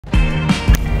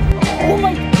Oh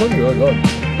my god.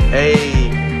 Hey.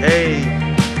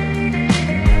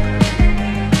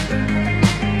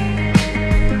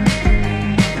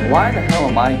 Why the hell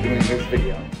am I doing this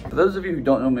video? For those of you who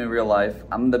don't know me in real life,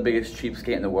 I'm the biggest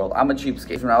cheapskate in the world. I'm a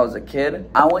cheapskate. When I was a kid,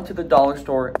 I went to the dollar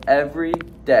store every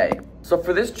day. So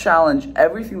for this challenge,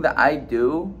 everything that I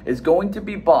do is going to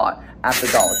be bought at the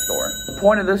dollar store. The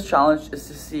point of this challenge is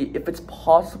to see if it's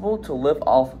possible to live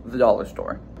off the dollar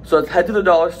store. So let's head to the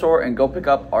dollar store and go pick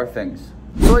up our things.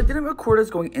 So I didn't record us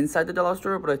going inside the dollar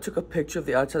store, but I took a picture of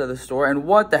the outside of the store, and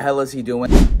what the hell is he doing?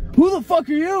 Who the fuck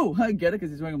are you? I get it, because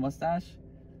he's wearing a mustache.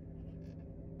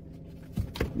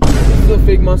 This is a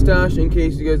fake mustache in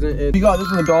case you guys didn't. You got this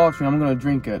in the Dollar Tree. I'm gonna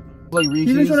drink it. Like Reese's.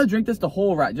 He's been trying to drink this the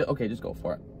whole ride. Okay, just go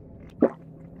for it.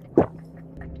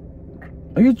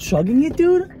 Are you chugging it,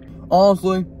 dude?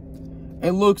 Honestly,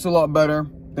 it looks a lot better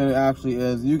than it actually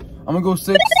is. I'm gonna go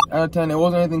 6 out of 10. It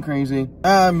wasn't anything crazy.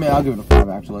 Man, I'll give it a 5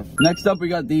 actually. Next up, we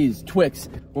got these Twix.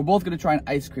 We're both gonna try an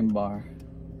ice cream bar.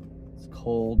 It's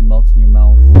cold, melts in your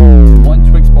mouth. 1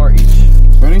 Twix bar each.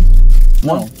 Ready?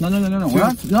 No.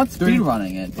 We're not speed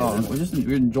running it, dude. Oh.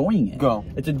 We're enjoying it. Go.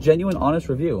 It's a genuine, honest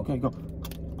review. Okay, go.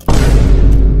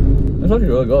 It's actually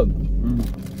really good.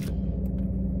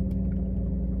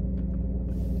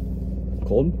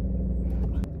 Cold?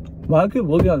 Why do I keep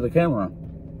looking at the camera?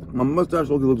 My mustache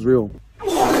looks real.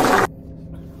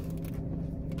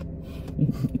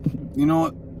 You know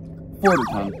what? 4 to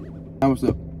 10. Have a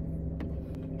sip.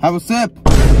 Have a sip.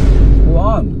 Hold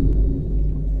on.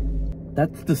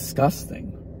 That's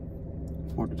disgusting.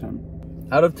 4 to 10.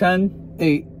 Out of 10?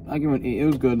 8. I give it an 8. It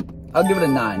was good. I'll give it a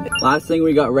 9. Last thing,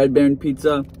 we got Red Baron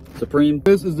Pizza Supreme.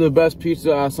 This is the best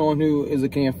pizza as someone who is a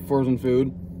king of frozen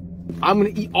food. I'm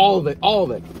gonna eat all of it. All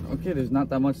of it. Okay, there's not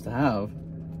that much to have.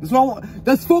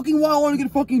 That's fucking why I want to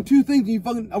get fucking 2 things. You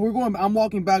fucking. I'm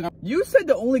walking back. You said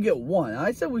to only get 1.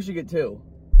 I said we should get 2.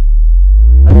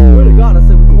 I swear to God, I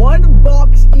said 1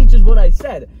 box each is what I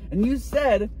said. And you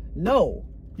said no.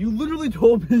 You literally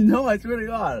told me no, I swear to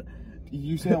God.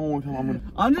 You say it one more time,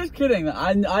 I'm just kidding.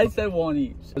 I said 1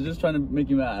 each. I was just trying to make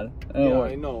you mad. Yeah,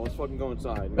 I know. Let's fucking go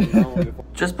inside.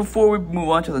 Just before we move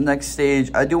on to the next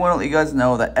stage, I do want to let you guys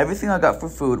know that everything I got for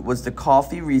food was the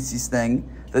coffee Reese's thing,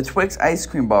 the Twix ice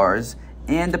cream bars,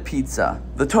 and the pizza.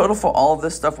 The total for all of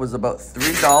this stuff was about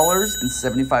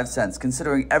 $3.75,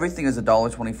 considering everything is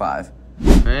 $1.25.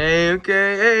 Hey,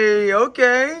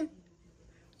 okay.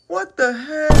 What the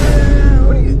hell?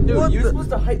 What are you doing? You're supposed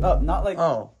to hype up, not like...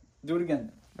 Oh. Do it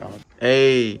again.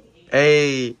 Hey,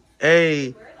 okay.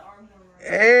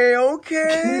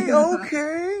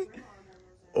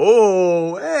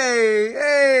 Oh,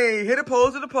 hey. Hit a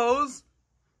pose.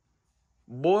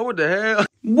 Boy, what the hell?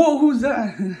 Whoa, who's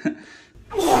that?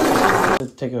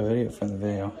 Let's take a video from the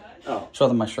video. Oh. Show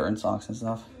them my shirt and socks and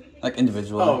stuff. Like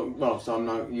individually. Oh, well, so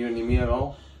you don't need me at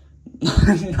all?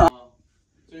 No.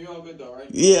 So you're all good though, right?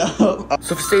 Yeah.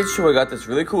 So for stage 2, I got this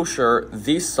really cool shirt,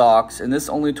 these socks, and this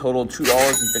only totaled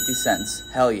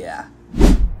 $2.50. Hell yeah.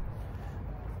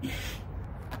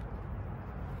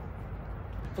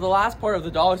 For the last part of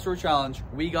the dollar store challenge,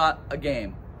 we got a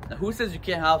game. Now, who says you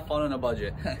can't have fun on a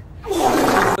budget?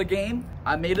 The game,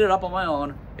 I made it up on my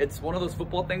own. It's one of those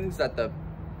football things that the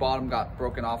bottom got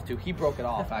broken off to. He broke it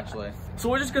off, actually. So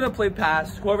we're just gonna play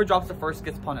pass. Whoever drops it first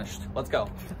gets punished. Let's go.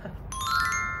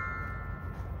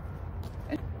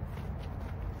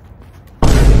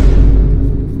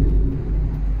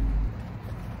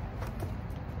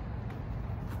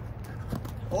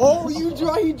 Oh, he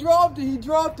dropped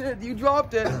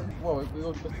it. Whoa,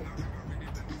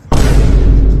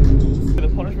 The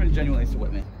punishment genuinely is to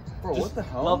whip me. bro, what the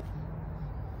hell?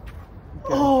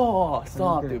 Oh,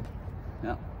 stop, dude.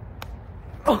 Yeah.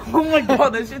 Oh my God,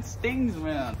 this shit stings,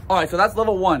 man. All right, so that's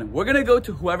level 1. We're gonna go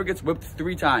to whoever gets whipped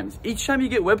 3 times. Each time you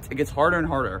get whipped, it gets harder and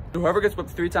harder. Whoever gets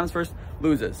whipped 3 times first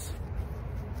loses.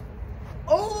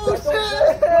 Oh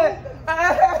shit!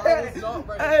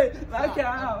 Hey, that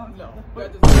counts. No.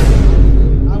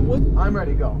 I'm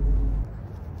ready, go.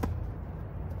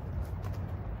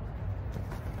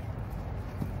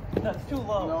 That's too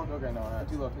low. No, okay, no,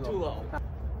 too low. Too low.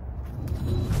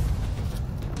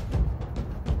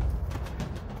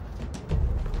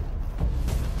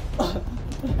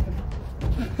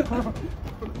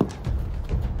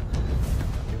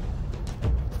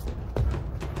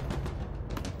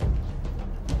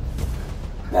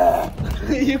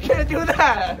 You can't do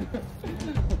that.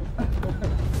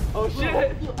 Oh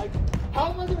shit.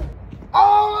 How am I gonna?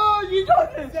 Oh, you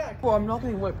got it. Bro, I'm not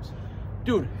getting whipped.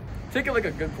 Dude, take it like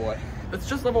a good boy. It's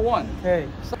just level 1. Hey,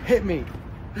 hit me.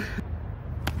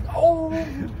 Oh.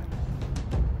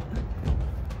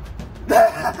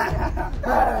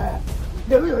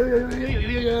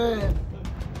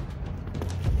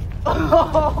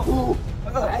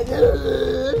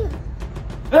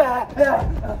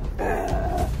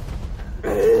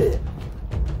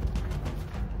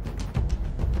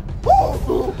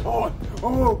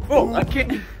 Oh, I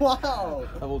can't. Wow.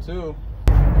 Level 2.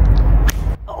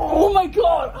 Oh my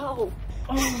god! Ow!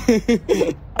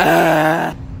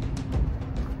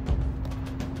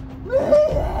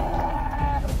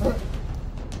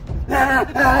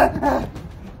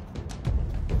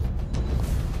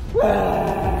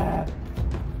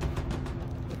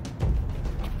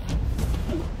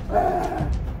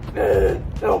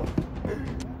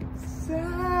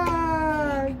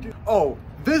 Oh,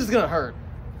 this is gonna hurt.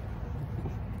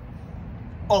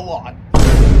 A lot.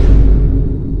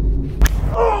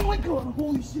 Oh my god,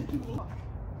 holy shit. Dude,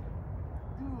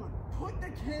 put the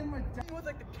camera down with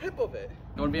like the tip of it.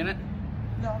 You wanna be in it?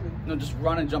 No, No, just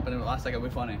run and jump in it last second. It'll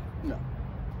be funny. no.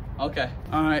 Okay.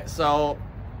 Alright, so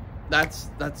that's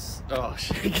oh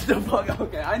shit. Get the fuck out.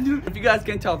 Okay, I knew. If you guys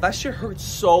can tell, that shit hurts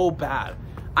so bad.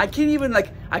 I can't even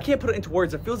I can't put it into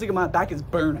words. It feels like my back is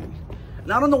burning.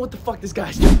 And I don't know what the fuck this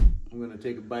guy's doing. I'm gonna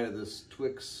take a bite of this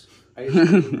Twix ice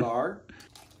cream bar.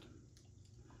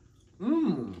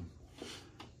 Mmm.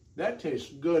 That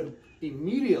tastes good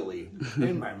immediately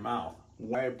in my mouth.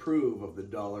 I approve of the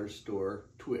dollar store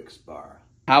Twix bar.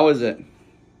 How is it?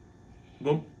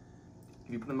 Boom.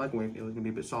 If you put it in the microwave, it was gonna be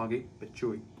a bit soggy, a bit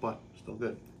chewy, but still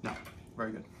good. No,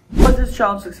 very good. Was this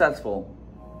challenge successful?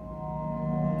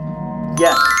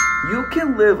 Yes, you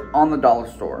can live on the dollar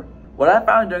store. What I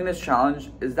found during this challenge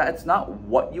is that it's not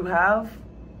what you have,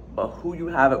 but who you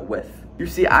have it with. You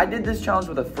see, I did this challenge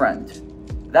with a friend.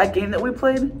 That game that we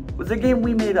played was a game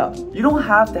we made up. You don't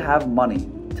have to have money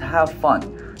to have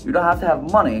fun. You don't have to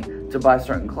have money to buy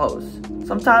certain clothes.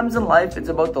 Sometimes in life, it's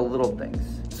about the little things.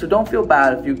 So don't feel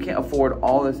bad if you can't afford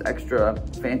all this extra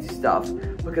fancy stuff,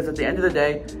 because at the end of the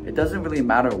day, it doesn't really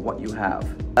matter what you have.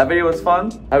 That video was fun.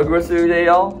 Have a good rest of your day,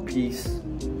 y'all. Peace.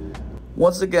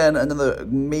 Once again, another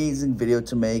amazing video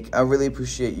to make. I really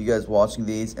appreciate you guys watching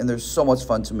these, and they're so much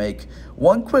fun to make.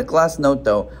 One quick last note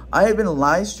though, I have been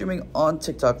live streaming on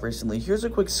TikTok recently. Here's a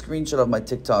quick screenshot of my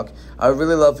TikTok. I would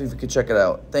really love if you could check it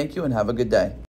out. Thank you and have a good day.